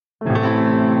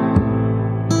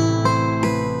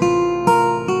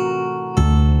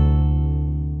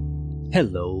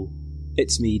Hello,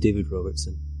 it's me, David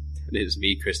Robertson. And it's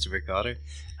me, Christopher Cotter.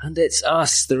 And it's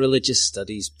us, the Religious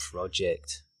Studies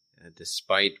Project.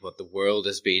 Despite what the world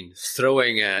has been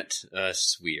throwing at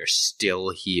us, we are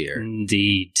still here.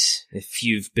 Indeed. If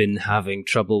you've been having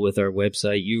trouble with our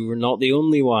website, you were not the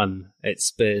only one.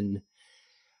 It's been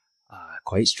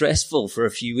quite stressful for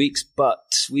a few weeks,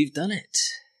 but we've done it.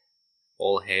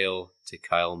 All hail to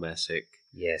Kyle Messick.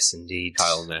 Yes, indeed.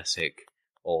 Kyle Messick.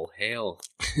 All hail.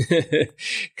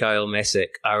 Kyle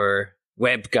Messick, our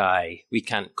web guy. We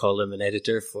can't call him an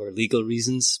editor for legal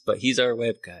reasons, but he's our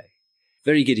web guy.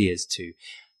 Very good he is too.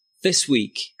 This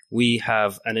week, we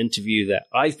have an interview that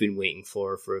I've been waiting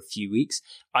for a few weeks.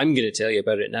 I'm going to tell you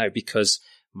about it now because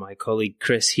my colleague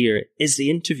Chris here is the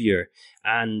interviewer.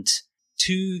 And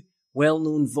two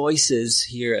well-known voices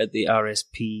here at the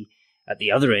RSP at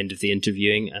the other end of the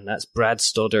interviewing, and that's Brad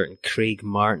Stoddart and Craig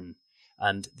Martin.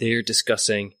 And they're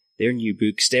discussing their new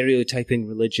book, Stereotyping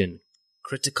Religion,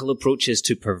 Critical Approaches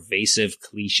to Pervasive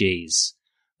Cliches.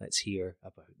 Let's hear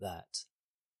about that.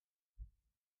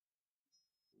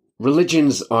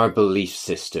 Religions are belief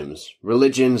systems.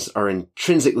 Religions are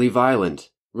intrinsically violent.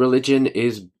 Religion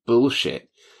is bullshit.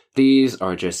 These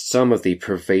are just some of the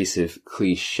pervasive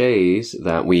cliches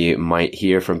that we might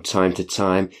hear from time to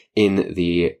time in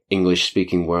the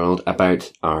English-speaking world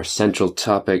about our central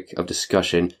topic of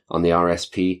discussion on the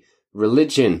RSP,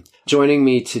 religion. Joining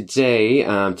me today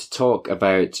to talk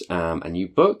about a new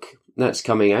book that's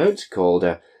coming out called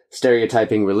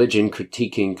Stereotyping Religion,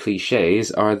 Critiquing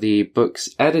Cliches are the book's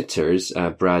editors,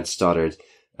 Brad Stoddart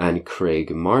and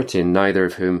Craig Martin, neither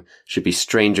of whom should be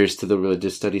strangers to the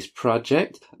Religious Studies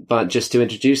Project. But just to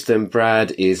introduce them,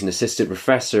 Brad is an assistant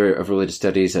professor of religious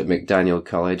studies at McDaniel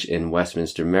College in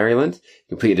Westminster, Maryland. He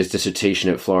completed his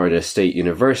dissertation at Florida State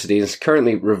University and is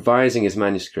currently revising his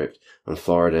manuscript on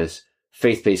Florida's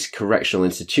faith-based correctional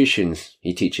institutions.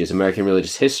 He teaches American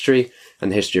religious history and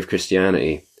the history of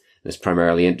Christianity and is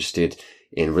primarily interested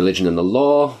in religion and the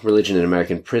law, religion in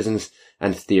American prisons,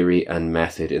 and theory and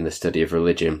method in the study of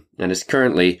religion, and is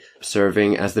currently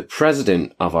serving as the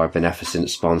president of our beneficent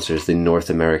sponsors, the North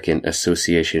American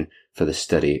Association for the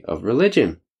Study of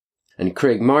Religion. And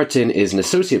Craig Martin is an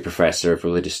associate professor of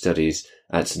religious studies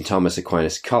at St. Thomas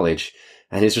Aquinas College,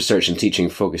 and his research and teaching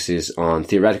focuses on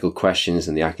theoretical questions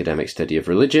in the academic study of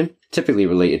religion, typically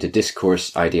related to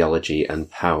discourse, ideology,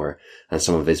 and power. And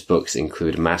some of his books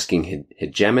include Masking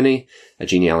Hegemony, A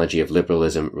Genealogy of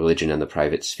Liberalism, Religion and the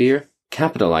Private Sphere,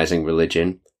 Capitalizing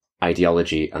Religion,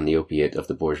 Ideology and the Opiate of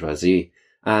the Bourgeoisie,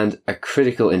 and A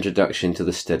Critical Introduction to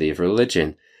the Study of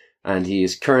Religion. And he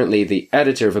is currently the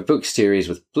editor of a book series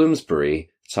with Bloomsbury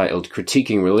titled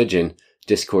Critiquing Religion,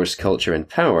 Discourse, Culture and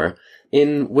Power,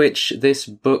 in which this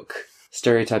book,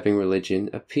 Stereotyping Religion,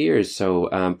 appears. So,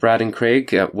 Brad and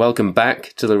Craig, welcome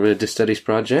back to the Religious Studies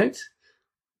Project.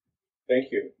 Thank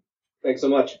you. Thanks so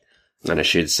much. And I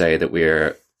should say that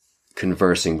we're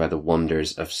conversing by the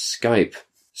wonders of Skype.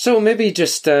 So maybe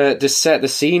just set the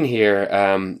scene here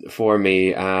for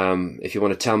me. If you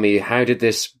want to tell me, how did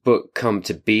this book come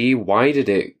to be? Why did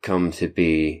it come to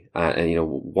be? And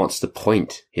what's the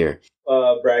point here?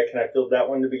 Brad, can I field that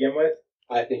one to begin with?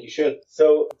 I think you should.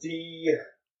 So the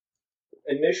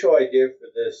initial idea for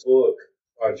this book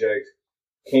project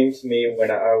came to me when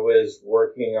I was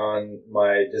working on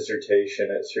my dissertation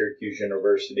at Syracuse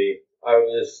University. I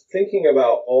was thinking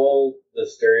about all the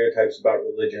stereotypes about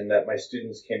religion that my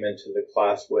students came into the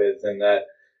class with, and that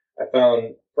I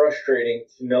found frustrating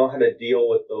to know how to deal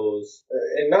with those,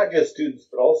 and not just students,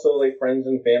 but also like friends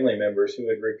and family members who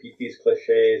would repeat these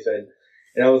cliches. And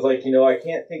I was like, I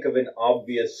can't think of an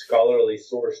obvious scholarly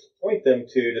source to point them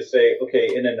to say,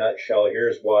 okay, in a nutshell,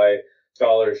 here's why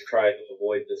scholars try to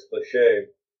avoid this cliche.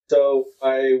 So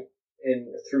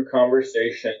through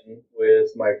conversation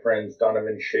with my friends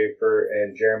Donovan Schaefer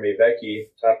and Jeremy Vecchi,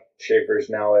 Schaefer's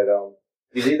now at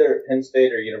he's either at Penn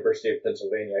State or University of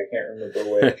Pennsylvania. I can't remember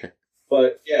which.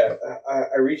 But yeah,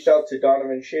 I reached out to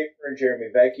Donovan Schaefer and Jeremy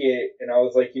Vecchi, and I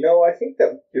was like, I think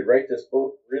that we could write this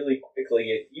book really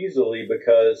quickly and easily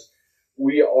because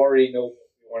we already know what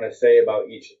we want to say about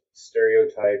each of the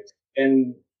stereotypes.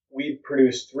 And we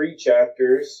produced 3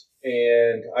 chapters,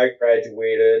 and I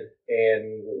graduated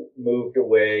and moved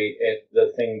away, and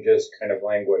the thing just kind of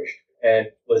languished and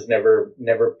was never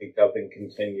picked up and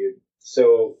continued.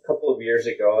 So a couple of years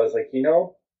ago, I was like,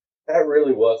 that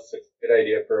really was such a good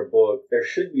idea for a book. There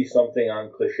should be something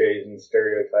on cliches and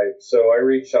stereotypes. So I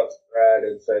reached out to Brad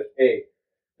and said, hey,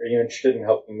 are you interested in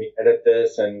helping me edit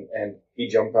this? And he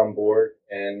jumped on board,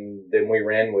 and then we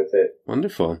ran with it.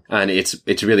 Wonderful. And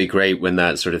it's really great when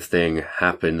that sort of thing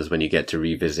happens, when you get to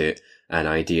revisit an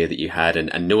idea that you had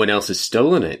and no one else has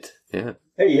stolen it. Yeah.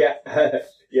 Yeah,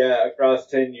 yeah. Across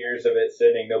 10 years of it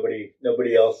sitting,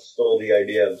 nobody else stole the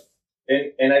idea.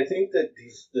 And I think that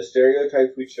the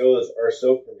stereotypes we chose are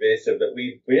so pervasive that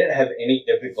we didn't have any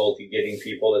difficulty getting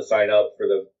people to sign up for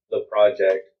the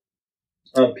project.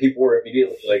 People were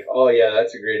immediately like, "Oh yeah,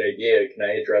 that's a great idea. Can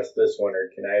I address this one or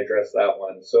can I address that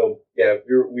one?" So yeah,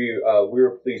 we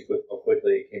were pleased with how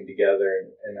quickly it came together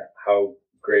and how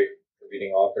great the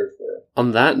reading authors were.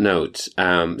 On that note,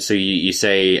 so you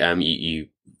say you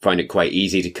find it quite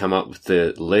easy to come up with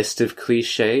the list of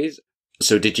cliches.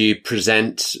 So did you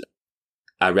present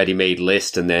a ready-made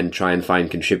list and then try and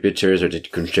find contributors, or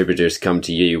did contributors come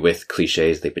to you with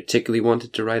cliches they particularly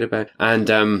wanted to write about?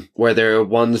 And were there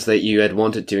ones that you had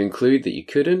wanted to include that you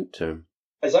couldn't? Or?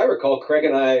 As I recall, Craig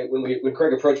and I, when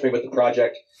Craig approached me with the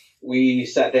project, we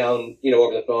sat down,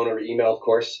 over the phone or email, of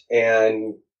course,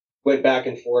 and went back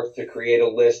and forth to create a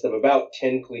list of about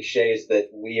 10 cliches that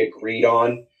we agreed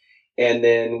on. And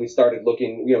then we started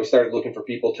looking for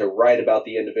people to write about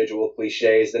the individual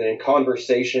cliches. And in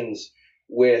conversations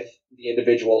with the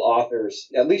individual authors,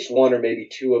 at least one or maybe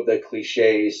two of the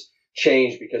cliches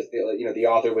changed because the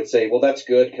author would say, "Well, that's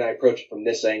good. Can I approach it from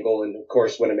this angle?" And of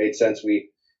course, when it made sense, we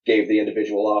gave the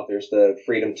individual authors the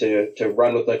freedom to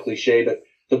run with the cliche. But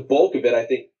the bulk of it, I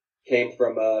think, came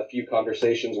from a few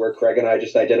conversations where Craig and I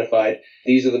just identified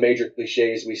these are the major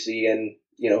cliches we see in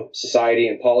society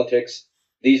and politics.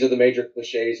 These are the major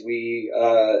cliches we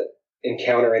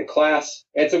encounter in class.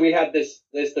 And so we had this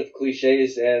list of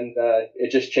cliches, and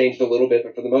it just changed a little bit,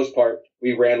 but for the most part,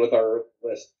 we ran with our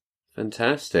list.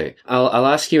 Fantastic. I'll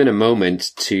ask you in a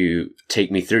moment to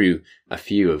take me through a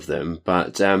few of them,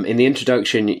 but in the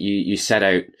introduction, you set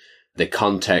out the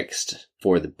context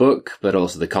for the book, but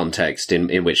also the context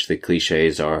in which the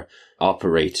cliches are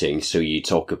operating. So you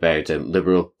talk about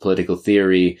liberal political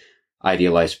theory,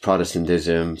 idealized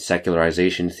Protestantism,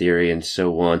 secularization theory, and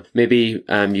so on. Maybe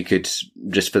you could,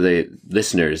 just for the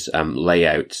listeners, lay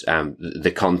out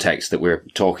the context that we're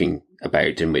talking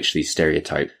about in which these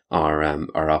stereotypes are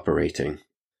operating.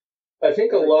 I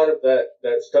think a lot of that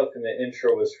stuff in the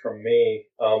intro was from me,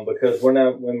 because when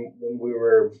we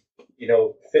were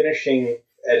finishing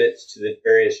edits to the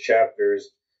various chapters,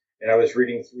 and I was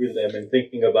reading through them and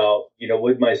thinking about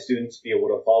would my students be able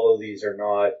to follow these or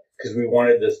not, because we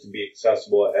wanted this to be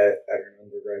accessible at an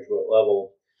undergraduate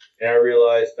level. And I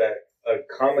realized that a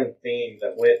common theme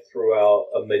that went throughout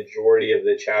a majority of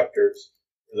the chapters,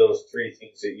 those three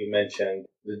things that you mentioned,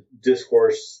 the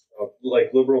discourse,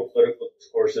 like liberal political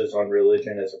discourses on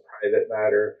religion as a private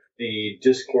matter, the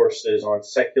discourses on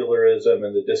secularism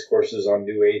and the discourses on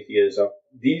new atheism.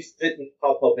 These didn't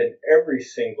pop up in every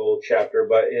single chapter,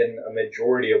 but in a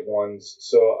majority of ones.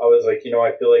 So I was like,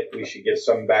 I feel like we should give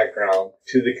some background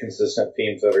to the consistent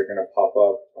themes that are going to pop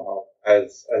up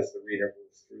as the reader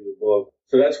moves through the book.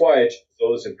 So that's why I chose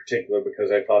those in particular,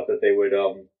 because I thought that they would,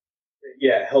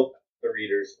 help the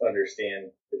readers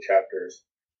understand the chapters.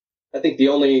 I think the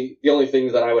only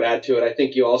thing that I would add to it, I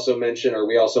think we also mentioned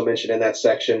in that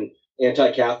section,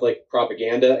 anti-Catholic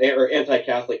propaganda or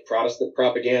anti-Catholic Protestant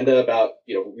propaganda about,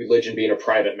 religion being a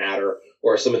private matter,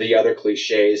 or some of the other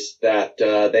cliches that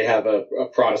they have a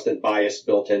Protestant bias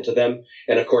built into them.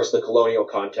 And of course, the colonial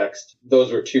context.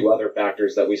 Those were two other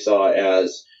factors that we saw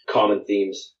as common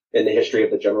themes in the history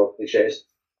of the general cliches.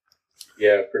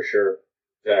 Yeah, for sure.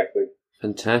 Exactly.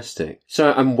 Fantastic.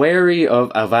 So I'm wary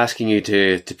of asking you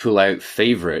to pull out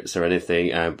favorites or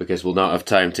anything, because we'll not have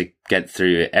time to get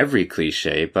through every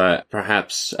cliche, but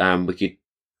perhaps we could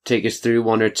take us through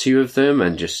one or two of them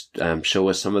and just show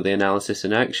us some of the analysis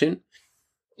in action.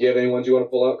 Do you have any ones you want to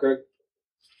pull out, Craig?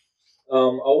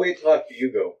 I'll wait till after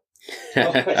you go.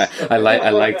 I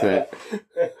like that.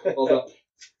 Well done.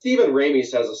 Stephen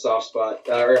Ramey's has a soft spot,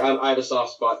 I have a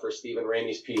soft spot for Stephen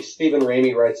Ramey's piece. Stephen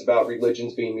Ramey writes about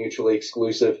religions being mutually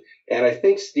exclusive, and I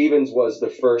think Stephen's was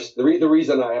the first. The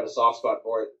reason I have a soft spot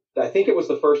for it, I think it was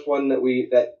the first one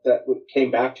that came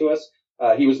back to us.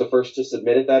 He was the first to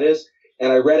submit it, that is.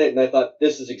 And I read it and I thought,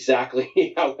 this is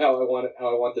exactly how I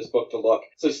want this book to look.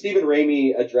 So Stephen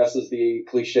Ramey addresses the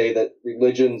cliche that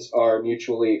religions are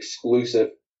mutually exclusive.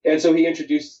 And so he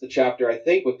introduces the chapter, I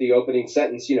think, with the opening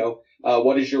sentence,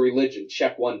 what is your religion?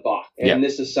 Check one box. And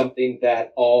This is something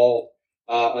that all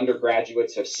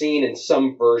undergraduates have seen in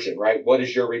some version, right? What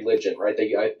is your religion, right?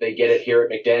 They get it here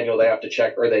at McDaniel. They have to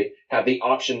check, or they have the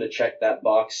option to check that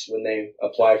box when they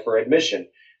apply for admission.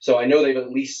 So I know they've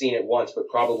at least seen it once, but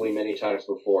probably many times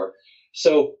before.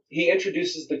 So he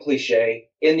introduces the cliche.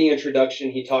 In the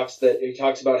introduction, he talks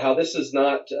about how this is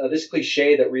not this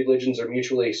cliche that religions are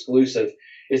mutually exclusive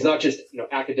is not just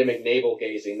academic navel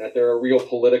gazing, that there are real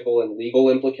political and legal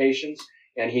implications.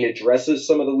 and he addresses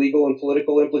some of the legal and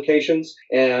political implications.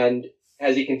 And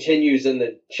as he continues in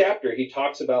the chapter, he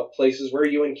talks about places where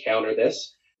you encounter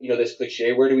this. This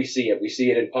cliche, where do we see it? We see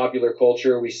it in popular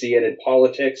culture. We see it in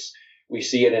politics. We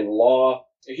see it in law.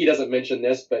 He doesn't mention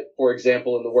this, but for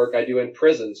example, in the work I do in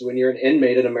prisons, when you're an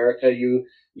inmate in America, you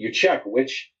check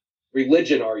which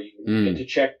religion are you. You get to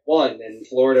check one. In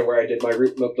Florida, where I did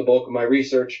the bulk of my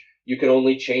research, you can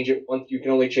only change it once. You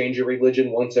can only change your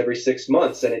religion once every 6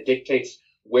 months, and it dictates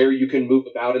where you can move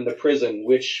about in the prison,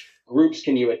 which groups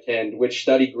can you attend, which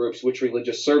study groups, which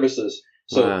religious services.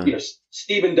 So,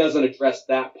 Stephen doesn't address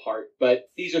that part, but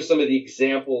these are some of the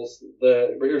examples.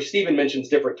 Stephen mentions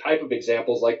different type of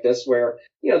examples like this, where,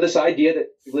 this idea that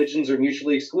religions are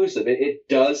mutually exclusive, it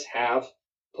does have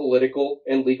political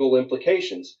and legal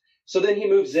implications. So then he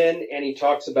moves in and he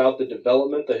talks about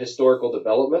the historical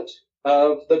development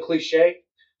of the cliche,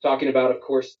 talking about, of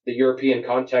course, the European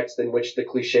context in which the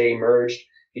cliche emerged.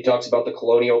 He talks about the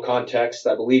colonial context.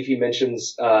 I believe he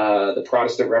mentions the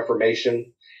Protestant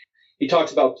Reformation. He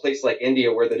talks about a place like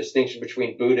India, where the distinction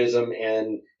between Buddhism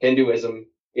and Hinduism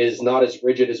is not as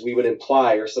rigid as we would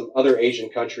imply, or some other Asian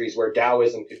countries where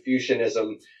Taoism,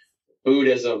 Confucianism,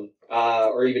 Buddhism,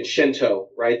 or even Shinto,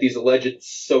 right? These alleged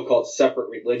so-called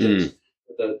separate religions,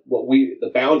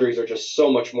 the boundaries are just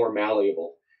so much more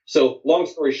malleable. So long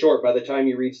story short, by the time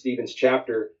you read Stephen's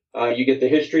chapter, you get the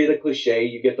history of the cliche,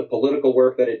 you get the political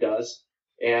work that it does,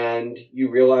 and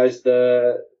you realize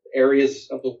the areas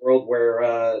of the world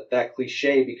where that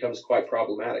cliche becomes quite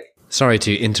problematic. Sorry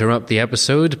to interrupt the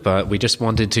episode, but we just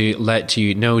wanted to let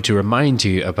you know, to remind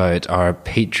you about our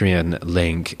Patreon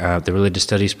link. The Religious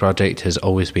Studies Project has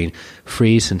always been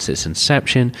free since its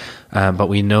inception, but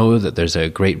we know that there's a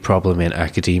great problem in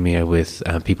academia with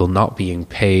people not being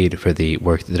paid for the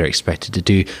work that they're expected to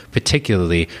do,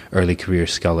 particularly early career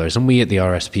scholars. And we at the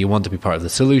RSP want to be part of the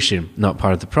solution, not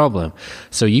part of the problem.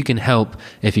 So you can help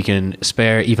if you can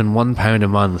spare even £1 a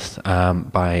month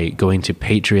by going to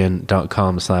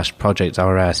patreon.com/Project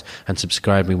RS and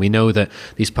subscribing. We know that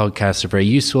these podcasts are very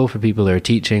useful for people who are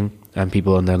teaching and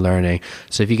people in their learning.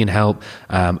 So if you can help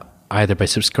either by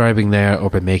subscribing there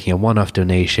or by making a one-off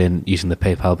donation using the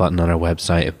PayPal button on our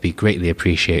website, it would be greatly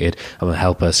appreciated and will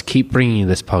help us keep bringing you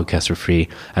this podcast for free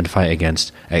and fight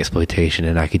against exploitation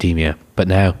in academia. But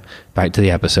now, back to the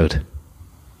episode.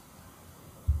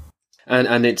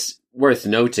 And it's worth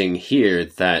noting here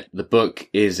that the book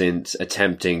isn't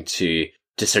attempting to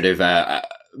sort of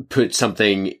put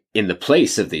something in the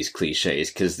place of these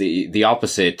cliches, because the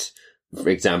opposite, for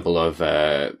example, of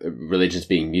religions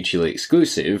being mutually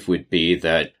exclusive would be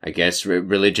that, I guess,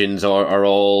 religions are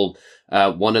all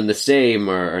one and the same,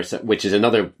 or which is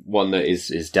another one that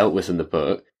is dealt with in the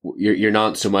book. You're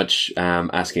not so much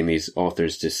asking these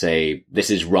authors to say this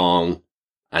is wrong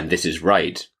and this is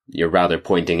right. You're rather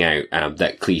pointing out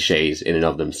that cliches in and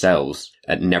of themselves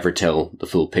never tell the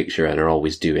full picture and are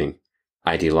always doing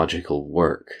ideological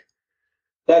work.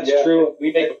 That's true.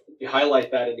 We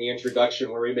highlight that in the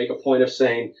introduction, where we make a point of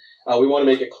saying we want to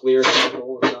make it clear that the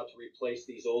goal is not to replace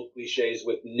these old cliches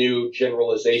with new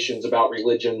generalizations about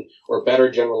religion or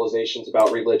better generalizations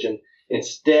about religion.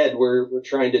 Instead, we're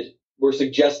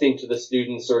suggesting to the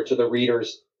students or to the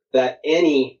readers that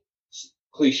any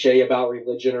cliche about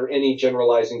religion or any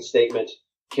generalizing statement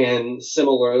can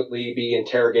similarly be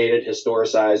interrogated,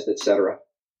 historicized, etc.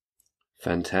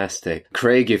 Fantastic.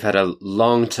 Craig, you've had a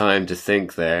long time to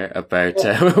think there about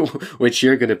which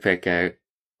you're going to pick out.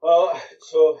 Well,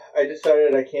 so I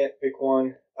decided I can't pick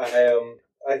one.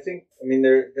 I think,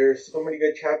 there's so many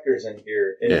good chapters in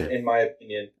here, in my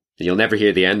opinion. You'll never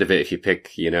hear the end of it if you pick,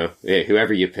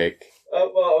 whoever you pick.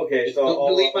 Well, okay. So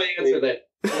delete my answer then.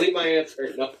 Delete my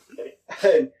answer. No.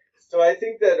 So I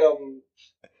think that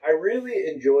I really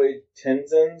enjoyed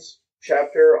Tenzin's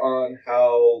chapter on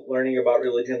how learning about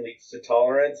religion leads to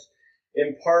tolerance,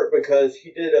 in part because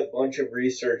he did a bunch of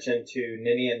research into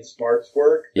Ninian Smart's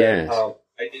work that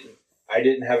I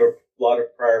didn't have a lot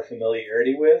of prior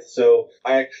familiarity with. So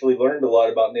I actually learned a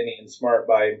lot about Ninian Smart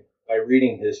by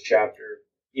reading his chapter.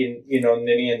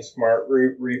 Ninian Smart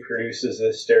reproduces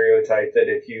this stereotype that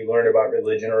if you learn about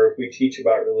religion, or if we teach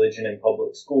about religion in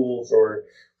public schools or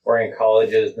in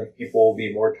colleges, then people will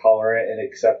be more tolerant and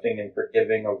accepting and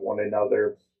forgiving of one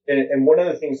another. And one of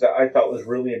the things that I thought was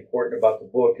really important about the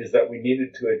book is that we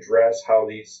needed to address how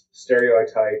these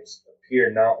stereotypes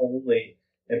appear not only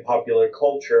in popular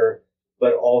culture,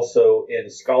 but also in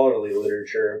scholarly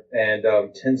literature. And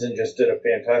Tenzin just did a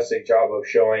fantastic job of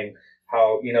showing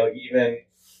how, even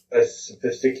a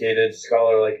sophisticated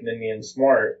scholar like Ninian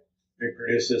Smart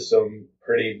reproduces some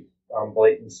pretty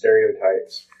blatant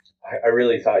stereotypes. I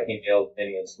really thought he nailed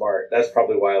Ninian Smart. That's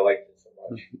probably why I liked it so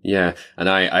much. Yeah.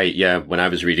 And when I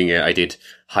was reading it, I did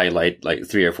highlight like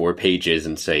 3 or 4 pages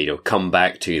and say, come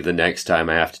back to the next time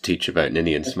I have to teach about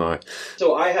Ninny and Smart.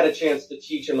 So I had a chance to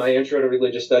teach in my Intro to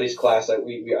Religious Studies class.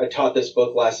 I taught this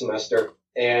book last semester,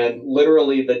 and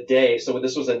literally the day, so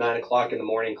this was a 9:00 in the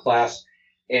morning class,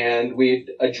 and we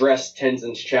addressed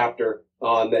Tenzin's chapter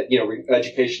on that,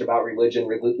 education about religion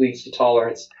leads to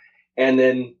tolerance. And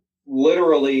then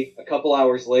literally a couple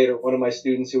hours later, one of my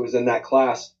students who was in that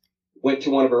class went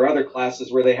to one of her other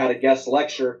classes where they had a the guest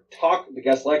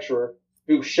lecturer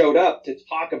who showed up to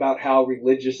talk about how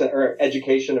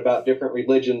education about different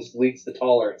religions leads to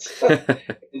tolerance.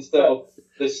 And so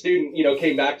the student,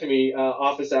 came back to me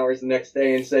office hours the next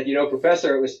day and said,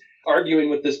 Professor, it was arguing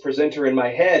with this presenter in my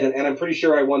head, and I'm pretty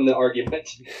sure I won the argument,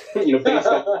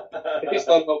 based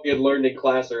on what we had learned in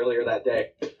class earlier that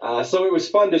day. So it was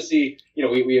fun to see,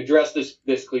 we addressed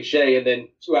this cliche, and then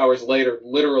 2 hours later,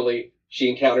 literally, she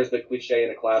encounters the cliche in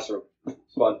a classroom.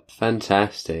 It's fun.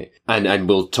 Fantastic. And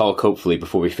we'll talk hopefully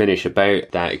before we finish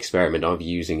about that experiment of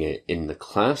using it in the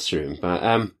classroom.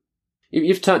 But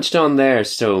you've touched on there,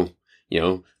 so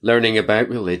learning about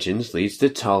religions leads to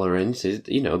tolerance.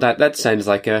 That sounds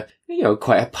like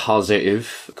quite a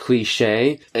positive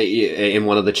cliche. In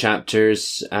one of the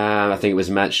chapters, I think it was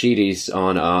Matt Sheedy's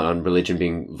on religion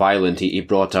being violent, he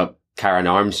brought up Karen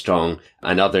Armstrong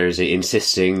and others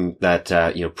insisting that,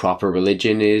 proper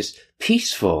religion is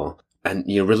peaceful. And,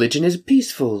 religion is a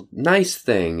peaceful, nice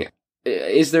thing.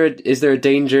 Is there a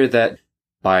danger that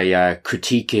by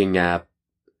critiquing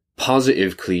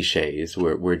positive cliches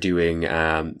we're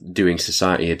doing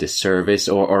society a disservice,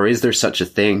 or is there such a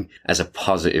thing as a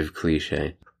positive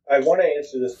cliche? I want to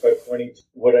answer this by pointing to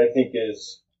what I think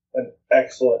is an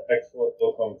excellent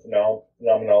book on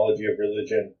phenomenology of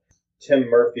religion, Tim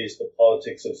Murphy's The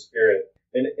Politics of Spirit.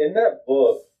 And in that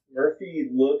book, Murphy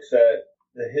looks at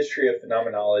the history of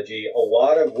phenomenology, a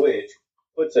lot of which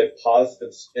puts a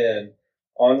positive spin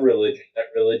on religion, that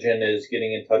religion is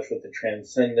getting in touch with the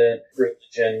transcendent,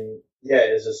 religion,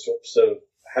 is a source of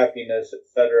happiness,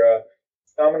 etc.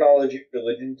 Phenomenology of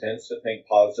religion tends to think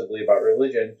positively about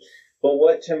religion. But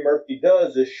what Tim Murphy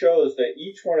does is shows that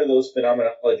each one of those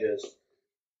phenomenologists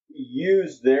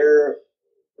use their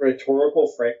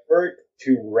rhetorical framework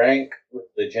to rank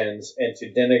religions and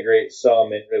to denigrate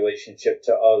some in relationship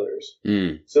to others.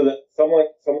 So that someone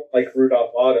like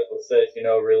Rudolf Otto says,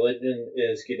 religion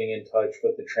is getting in touch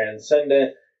with the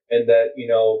transcendent, and that,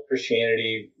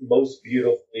 Christianity most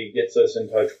beautifully gets us in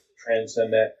touch with the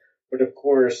transcendent. But of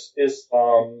course,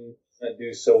 Islam doesn't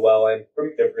do so well, and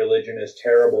primitive religion is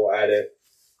terrible at it.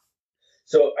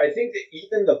 So I think that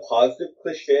even the positive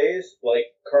cliches, like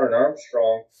Karen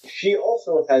Armstrong, she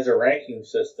also has a ranking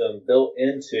system built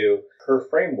into her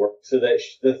framework so that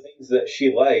the things that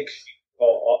she likes, she can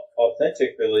call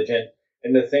authentic religion,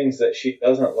 and the things that she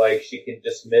doesn't like, she can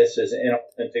dismiss as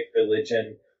inauthentic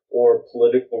religion or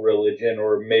political religion,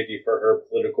 or maybe for her,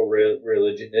 political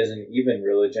religion isn't even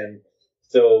religion.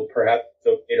 So perhaps it's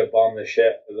okay to bomb the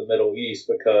ship for the Middle East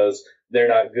because they're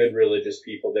not good religious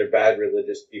people, they're bad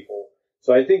religious people.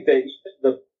 So I think that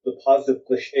even the positive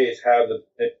cliches have the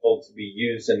potential to be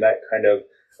used in that kind of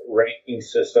ranking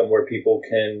system where people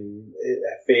can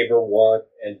favor one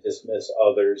and dismiss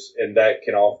others, and that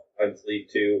can oftentimes lead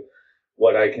to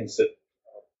what I consider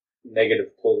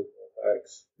negative political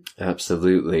effects.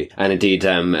 Absolutely. And indeed,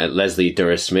 Leslie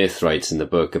Durst Smith writes in the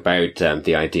book about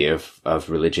the idea of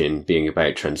religion being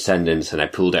about transcendence, and I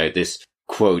pulled out this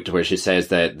quote where she says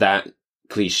that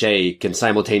cliche can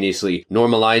simultaneously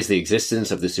normalize the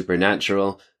existence of the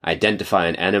supernatural, identify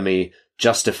an enemy,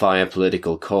 justify a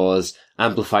political cause,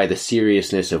 amplify the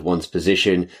seriousness of one's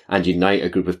position, and unite a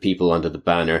group of people under the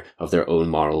banner of their own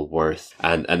moral worth.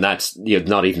 And that's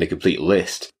not even a complete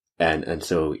list. And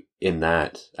so in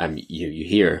that, you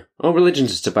hear,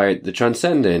 religion's just about the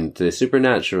transcendent, the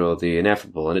supernatural, the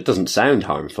ineffable, and it doesn't sound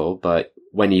harmful, but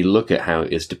when you look at how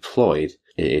it is deployed,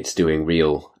 it's doing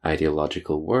real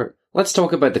ideological work. Let's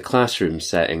talk about the classroom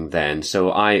setting then.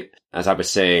 So as I was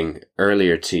saying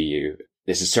earlier to you,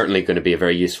 this is certainly going to be a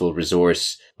very useful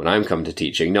resource when I'm come to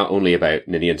teaching, not only about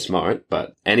Ninny and Smart,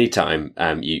 but anytime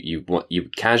you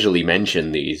casually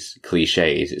mention these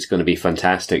cliches, it's going to be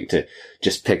fantastic to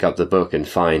just pick up the book and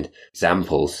find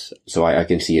examples. So I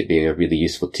can see it being a really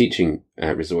useful teaching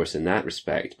resource in that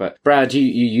respect. But Brad, you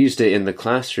used it in the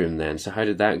classroom then. So how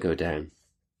did that go down?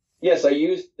 Yes, I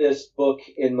used this book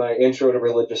in my Intro to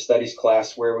Religious Studies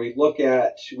class, where we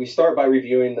start by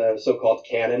reviewing the so-called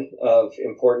canon of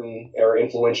important or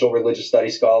influential religious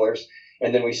studies scholars,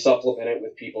 and then we supplement it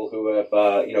with people who have,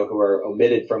 who are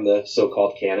omitted from the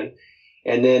so-called canon.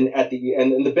 And then and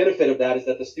the benefit of that is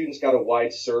that the students got a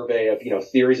wide survey of,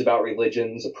 theories about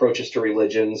religions, approaches to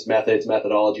religions, methods,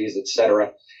 methodologies,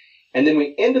 etc. And then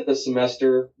we ended the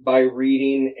semester by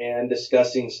reading and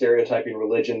discussing Stereotyping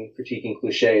Religion, Critiquing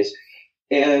Cliches.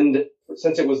 And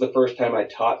since it was the first time I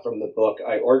taught from the book,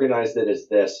 I organized it as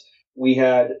this. We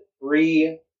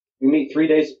meet 3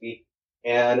 days a week,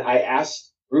 and I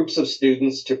asked groups of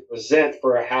students to present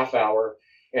for a half hour.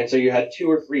 And so you had 2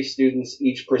 or 3 students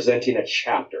each presenting a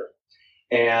chapter.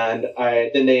 And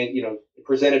then they,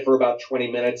 presented for about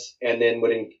 20 minutes and then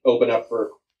would open up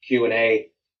for Q&A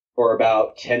for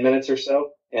about 10 minutes or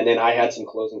so. And then I had some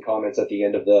closing comments at the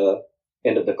end of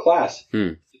the class.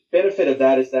 The benefit of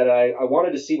that is that I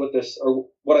wanted to see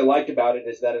what I liked about it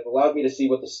is that it allowed me to see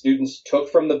what the students took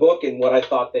from the book and what I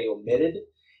thought they omitted.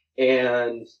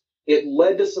 And it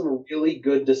led to some really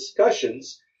good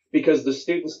discussions because the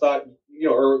students thought,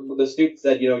 or the students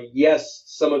said, yes,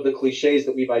 some of the cliches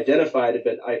that we've identified have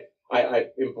been, I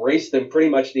embraced them pretty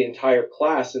much the entire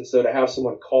class. And so to have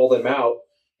someone call them out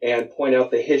and point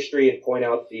out the history and point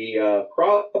out the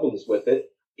problems with it,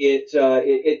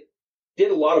 it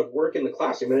did a lot of work in the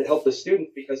classroom, and it helped the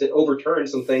students because it overturned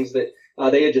some things that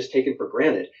they had just taken for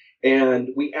granted. And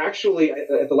we actually,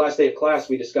 at the last day of class,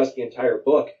 we discussed the entire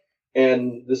book,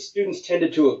 and the students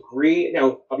tended to agree.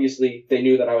 Now, obviously, they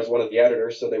knew that I was one of the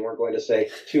editors, so they weren't going to say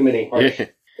too many harsh.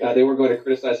 They weren't going to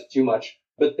criticize it too much.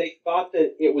 But they thought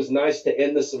that it was nice to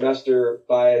end the semester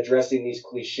by addressing these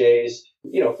cliches,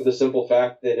 for the simple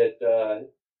fact that it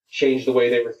changed the way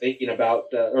they were thinking about,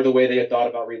 or the way they had thought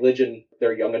about religion,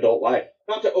 their young adult life.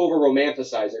 Not to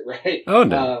over-romanticize it, right? Oh,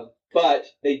 no. But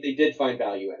they did find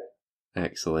value in it.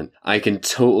 Excellent. I can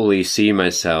totally see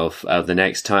myself the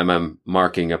next time I'm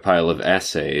marking a pile of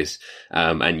essays,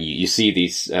 and you see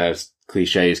these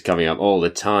cliches coming up all the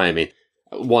time.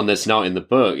 One that's not in the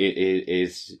book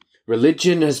is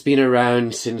religion has been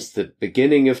around since the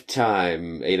beginning of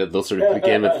time. They'll sort of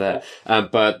begin with that.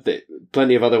 But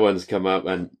plenty of other ones come up,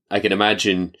 and I can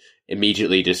imagine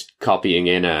immediately just copying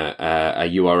in a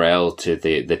URL to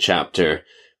the chapter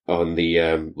on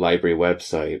the library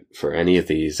website for any of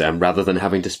these, rather than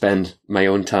having to spend my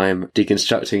own time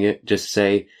deconstructing it. Just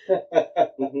say,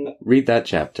 read that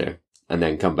chapter, and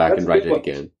then come back and write it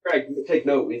again. Right, take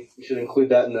note. We should include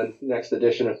that in the next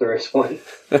edition if there is one.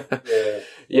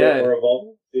 Yeah. Or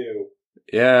evolve too.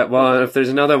 Yeah, well, if there's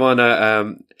another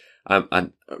one,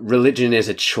 religion is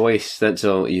a choice. That's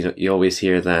all. You always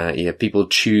hear that. Yeah, people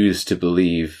choose to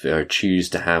believe or choose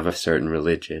to have a certain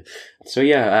religion. So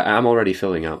yeah, I'm already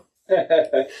filling up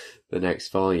the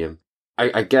next volume.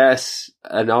 I guess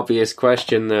an obvious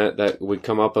question that would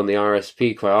come up on the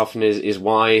RSP quite often is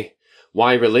why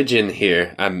religion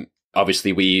here?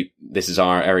 Obviously this is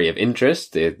our area of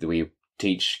interest. We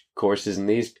teach courses in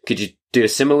these. Could you do a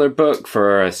similar book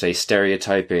for, say,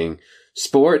 stereotyping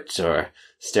sports or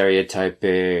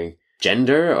stereotyping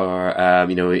gender, or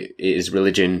is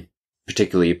religion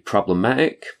particularly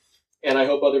problematic? And I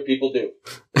hope other people do.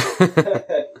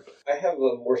 I have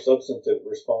a more substantive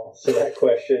response to that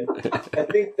question. I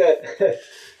think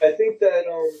that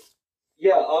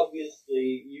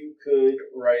obviously you could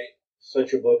write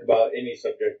such a book about any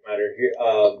subject matter here.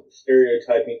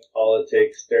 Stereotyping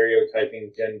politics,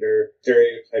 stereotyping gender,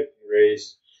 stereotyping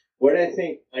race. What I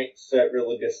think might set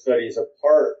religious studies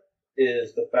apart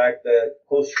is the fact that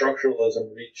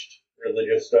post-structuralism reached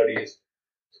religious studies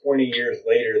 20 years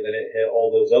later than it hit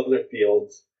all those other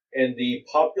fields. And the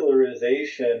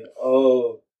popularization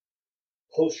of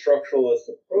post-structuralist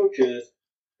approaches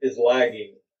is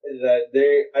lagging.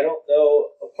 I don't know,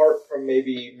 apart from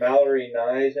maybe Mallory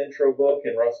Nye's intro book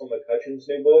and Russell McCutcheon's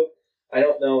new book, I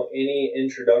don't know any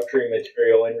introductory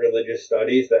material in religious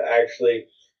studies that actually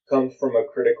comes from a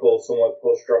critical, somewhat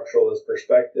post-structuralist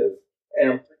perspective.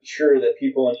 And I'm pretty sure that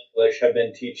people in English have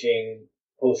been teaching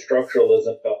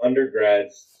post-structuralism to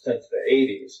undergrads since the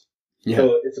 80s. Yeah.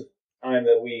 So it's a time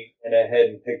that we went ahead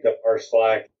and picked up our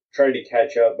slack, tried to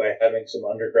catch up by having some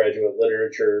undergraduate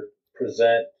literature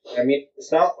present. I mean,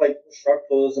 it's not like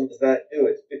structuralism is that new.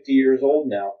 It's 50 years old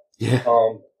now. Yeah.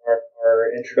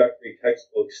 Our introductory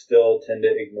textbooks still tend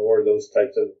to ignore those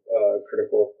types of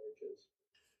critical approaches.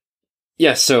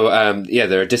 Yeah, so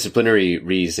there are disciplinary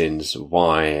reasons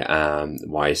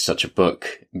why such a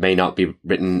book may not be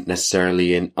written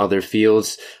necessarily in other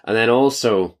fields, and then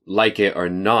also, like it or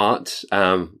not,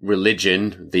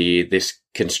 religion, this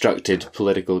constructed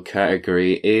political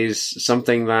category, is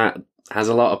something that has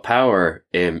a lot of power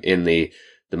in the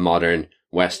modern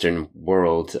Western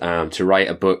world. To write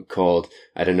a book called,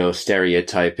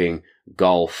 Stereotyping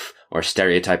Golf or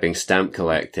Stereotyping Stamp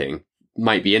Collecting,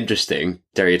 might be interesting,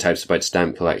 stereotypes about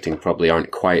stamp collecting probably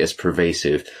aren't quite as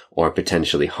pervasive or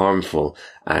potentially harmful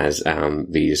as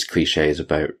these cliches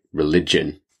about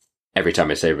religion. Every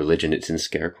time I say religion, it's in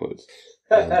scare quotes.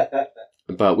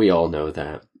 But we all know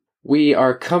that. We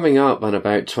are coming up on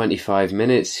about 25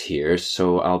 minutes here,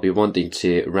 so I'll be wanting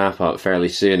to wrap up fairly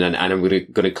soon, and I'm going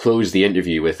to close the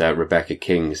interview with Rebecca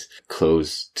King's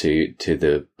close to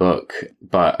the book.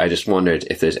 But I just wondered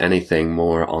if there's anything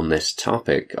more on this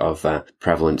topic of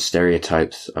prevalent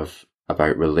stereotypes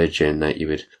about religion that you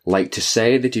would like to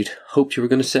say, that you'd hoped you were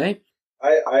going to say.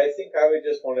 I think I would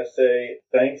just want to say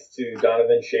thanks to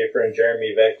Donovan Schaefer and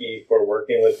Jeremy Vecchi for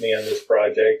working with me on this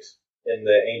project in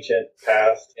the ancient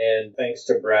past, and thanks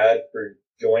to Brad for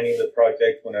joining the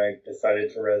project when I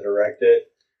decided to resurrect it,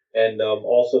 and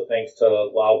also thanks to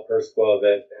Lau Persquov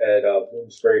at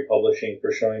Bloomsbury Publishing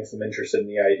for showing some interest in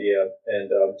the idea and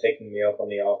taking me up on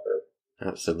the offer.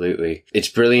 Absolutely. It's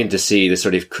brilliant to see the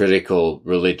sort of critical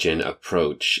religion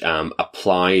approach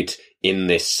applied in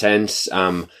this sense,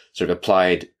 sort of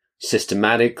applied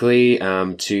systematically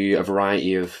to a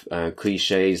variety of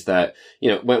cliches that,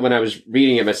 when I was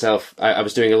reading it myself, I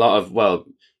was doing a lot of, well,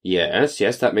 yes,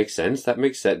 that makes sense,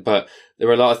 but there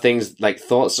were a lot of things like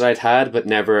thoughts that I'd had but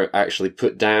never actually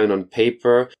put down on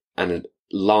paper, and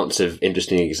lots of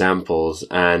interesting examples,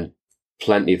 and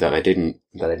plenty that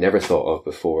I'd never thought of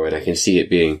before, and I can see it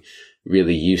being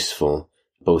really useful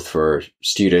both for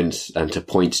students and to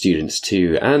point students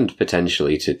to, and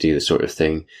potentially to do the sort of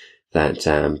thing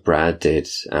that Brad did,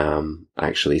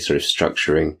 actually sort of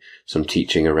structuring some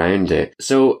teaching around it.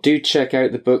 So do check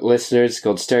out the book, listeners. It's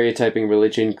called Stereotyping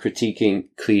Religion, Critiquing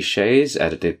Cliches,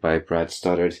 edited by Brad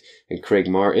Stoddard and Craig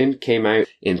Martin. Came out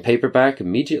in paperback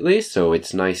immediately, so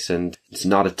it's nice, and it's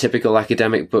not a typical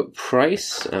academic book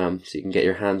price, so you can get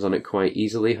your hands on it quite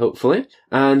easily, hopefully.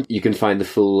 And you can find the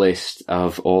full list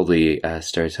of all the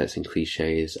stereotypes and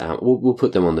cliches. We'll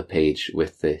put them on the page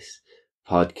with this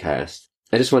podcast.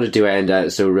 I just wanted to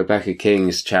end so Rebecca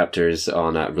King's chapters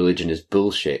on religion is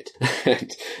bullshit.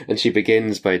 And she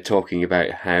begins by talking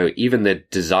about how even the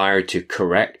desire to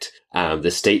correct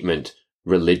the statement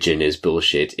religion is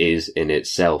bullshit is in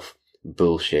itself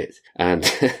bullshit. And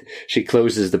she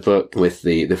closes the book with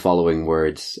the following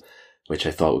words, which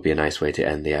I thought would be a nice way to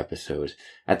end the episode.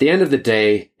 At the end of the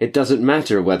day, it doesn't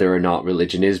matter whether or not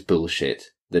religion is bullshit.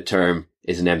 The term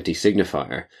is an empty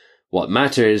signifier. What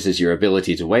matters is your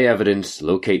ability to weigh evidence,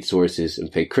 locate sources, and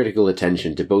pay critical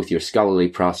attention to both your scholarly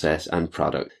process and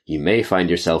product. You may find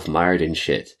yourself mired in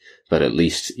shit, but at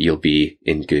least you'll be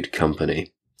in good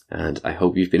company. And I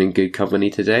hope you've been in good company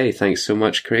today. Thanks so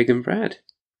much, Craig and Brad.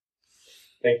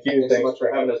 Thank you. Thanks so much for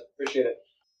having us. Appreciate it.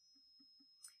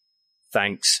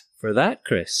 Thanks for that,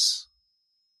 Chris.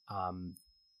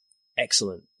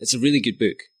 Excellent. It's a really good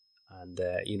book. And,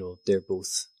 they're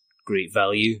both great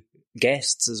value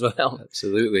guests as well.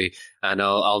 Absolutely. And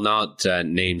I'll not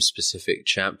name specific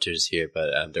chapters here,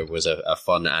 but there was a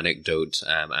fun anecdote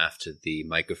after the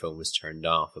microphone was turned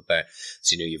off about,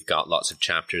 so you've got lots of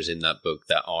chapters in that book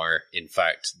that are, in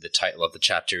fact, the title of the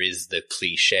chapter is the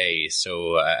cliche.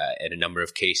 So in a number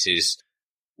of cases,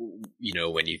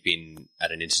 when you've been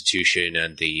at an institution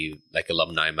and the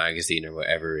alumni magazine or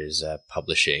whatever is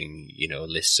publishing,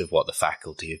 lists of what the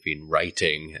faculty have been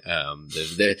writing,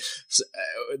 the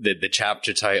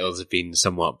chapter titles have been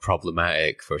somewhat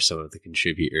problematic for some of the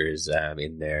contributors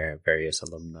in their various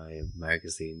alumni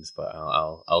magazines. But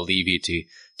I'll leave you to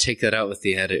take that out with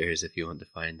the editors if you want to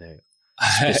find out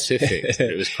specifics.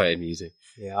 It was quite amusing.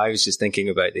 Yeah, I was just thinking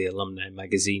about the alumni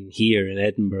magazine here in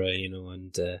Edinburgh,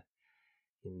 and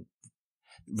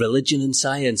religion and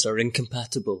science are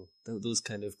incompatible. Those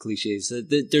kind of cliches.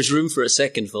 There's room for a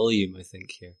second volume, I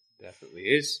think, here. Definitely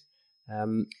is.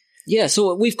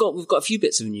 So we've got a few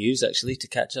bits of news actually to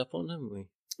catch up on, haven't we?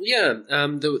 Yeah.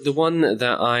 The one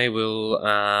that I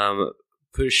will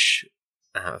push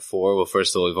for. Well,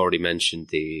 first of all, we've already mentioned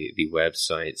the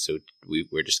website, so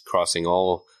we're just crossing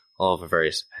all of our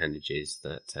various appendages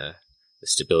that the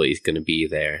stability is going to be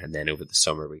there, and then over the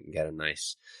summer we can get a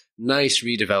nice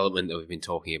redevelopment that we've been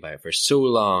talking about for so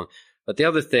long. But the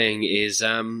other thing is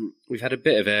we've had a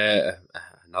bit of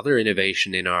another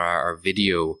innovation in our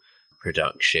video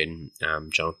production.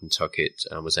 Jonathan Tuckett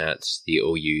was at the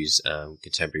OU's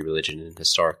Contemporary Religion and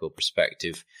Historical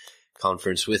Perspective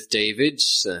conference with David,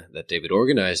 that David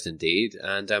organised indeed,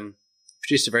 and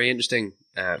produced a very interesting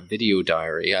video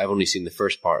diary. I've only seen the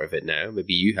first part of it now.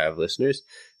 Maybe you have, listeners.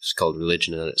 It's called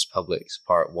Religion and Its Publics,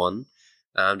 Part 1.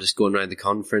 Just going around the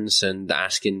conference and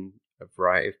asking a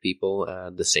variety of people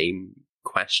the same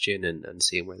question and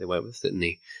seeing where they went with it, and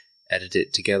they edited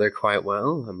it together quite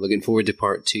well. I'm looking forward to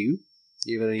Part 2.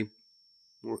 Do you have any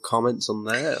More comments on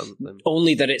that?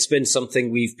 Only that it's been something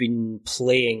we've been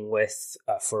playing with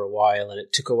for a while, and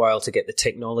it took a while to get the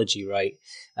technology right.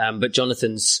 But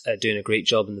Jonathan's doing a great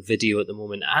job in the video at the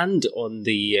moment and on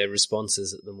the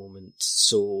responses at the moment.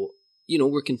 So,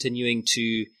 we're continuing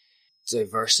to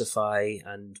diversify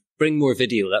and bring more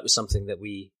video. That was something that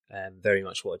we very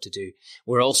much wanted to do.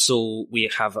 We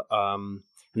have an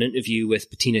interview with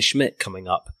Bettina Schmidt coming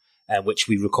up, which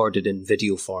we recorded in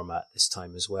video format this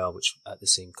time as well, which at the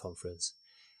same conference.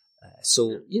 I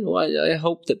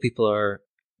hope that people are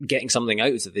getting something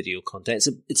out of the video content.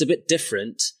 It's a bit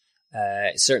different.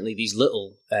 Certainly these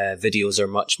little videos are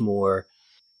much more,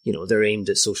 they're aimed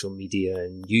at social media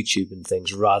and YouTube and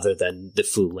things rather than the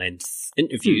full length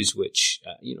interviews, which,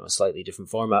 a slightly different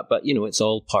format, but it's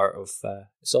all part of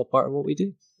what we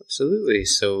do. Absolutely.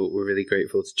 So we're really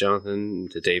grateful to Jonathan,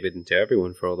 to David, and to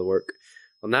everyone for all the work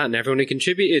on that and everyone who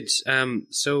contributed.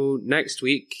 So next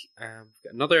week, we've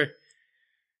got another.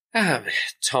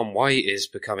 Tom White is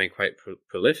becoming quite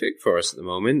prolific for us at the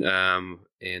moment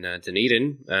in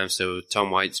Dunedin. So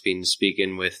Tom White's been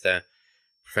speaking with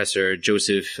Professor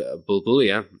Joseph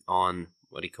Bulbulia on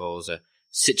what he calls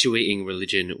situating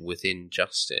religion within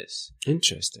justice.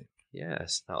 Interesting.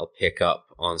 Yes, that'll pick up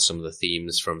on some of the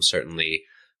themes from certainly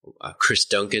Chris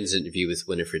Duncan's interview with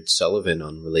Winifred Sullivan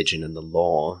on religion and the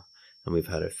law. And we've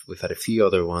had a few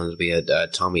other ones. We had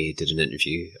Tommy did an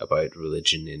interview about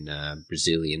religion in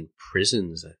Brazilian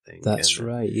prisons, I think. That's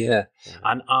right, yeah.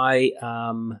 And I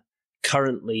am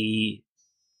currently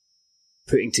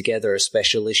putting together a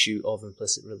special issue of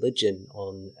Implicit Religion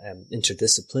on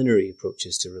interdisciplinary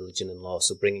approaches to religion and law.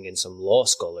 So bringing in some law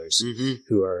scholars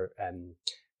who are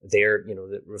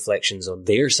the reflections on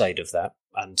their side of that.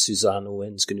 And Suzanne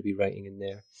Owen's going to be writing in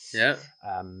there. Yeah.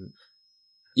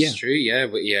 It's true, yeah.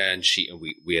 But and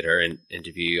we had her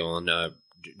interview on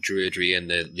Druidry and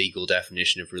the legal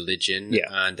definition of religion. Yeah.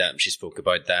 And she spoke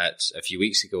about that a few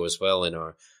weeks ago as well in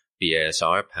our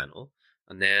BASR panel.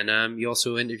 And then you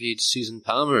also interviewed Susan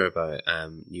Palmer about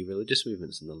new religious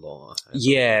movements in the law.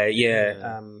 Yeah.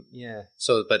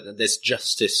 So, but this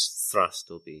justice thrust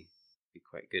will be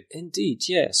quite good. Indeed,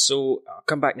 yeah. So I'll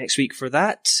come back next week for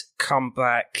that. Come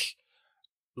back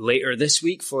later this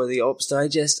week for the Ops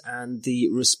Digest and the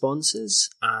responses.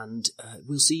 And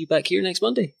we'll see you back here next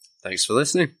Monday. Thanks for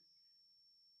listening.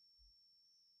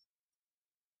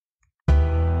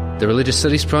 The Religious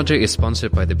Studies Project is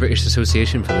sponsored by the British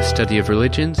Association for the Study of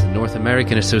Religions, the North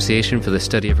American Association for the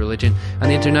Study of Religion, and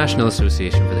the International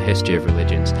Association for the History of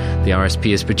Religions. The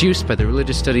RSP is produced by the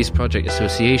Religious Studies Project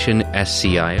Association,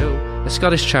 SCIO, a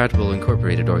Scottish charitable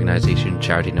incorporated organisation,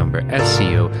 charity number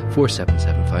SCO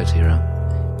 47750.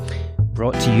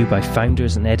 Brought to you by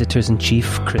founders and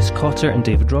editors-in-chief Chris Cotter and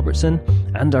David Robertson,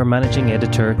 and our managing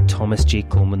editor Thomas J.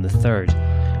 Coleman III.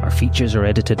 Our features are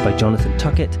edited by Jonathan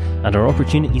Tuckett, and our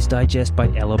Opportunities Digest by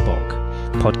Ella Bock.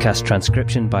 Podcast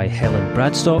transcription by Helen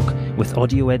Bradstock, with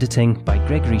audio editing by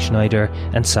Gregory Schneider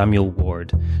and Samuel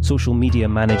Ward. Social media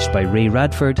managed by Ray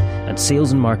Radford, and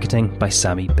sales and marketing by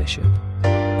Sammy Bishop.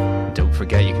 Don't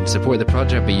forget you can support the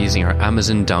project by using our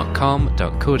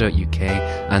amazon.com.co.uk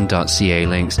and .ca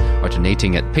links, or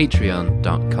donating at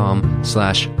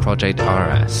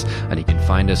patreon.com/projectrs. And you can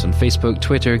find us on Facebook,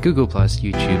 Twitter, Google+,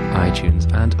 YouTube, iTunes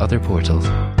and other portals.